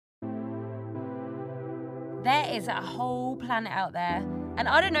There is a whole planet out there, and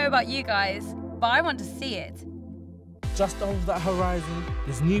I don't know about you guys, but I want to see it. Just over that horizon,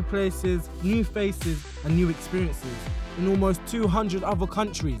 there's new places, new faces, and new experiences in almost 200 other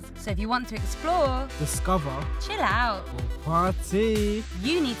countries. So if you want to explore, Discover, chill out, or party.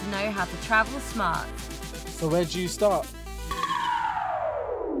 you need to know how to travel smart. So where do you start?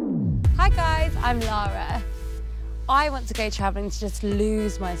 Hi guys, I'm Lara. I want to go travelling to just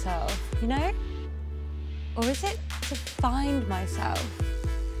lose myself, you know? Or is it to find myself?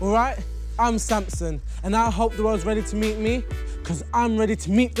 All right, I'm Samson, and I hope the world's ready to meet me, because I'm ready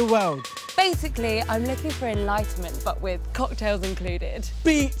to meet the world. Basically, I'm looking for enlightenment, but with cocktails included.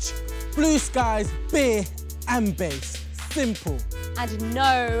 Beach, blue skies, beer, and bass. Simple. And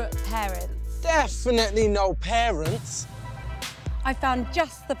no parents. Definitely no parents. I found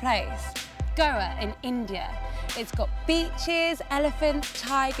just the place. Goa in India. It's got beaches, elephants,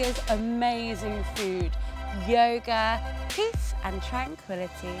 tigers, amazing food, yoga, peace and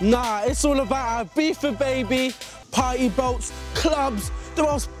tranquility. Nah, it's all about Ibiza, baby. Party boats, clubs, the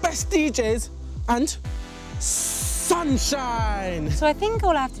world's best DJs, and sunshine. So I think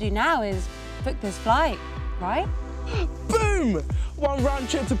all I have to do now is book this flight, right? Boom! One round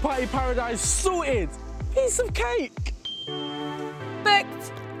trip to Party Paradise sorted. Piece of cake.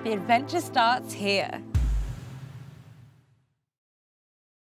 Booked. The adventure starts here.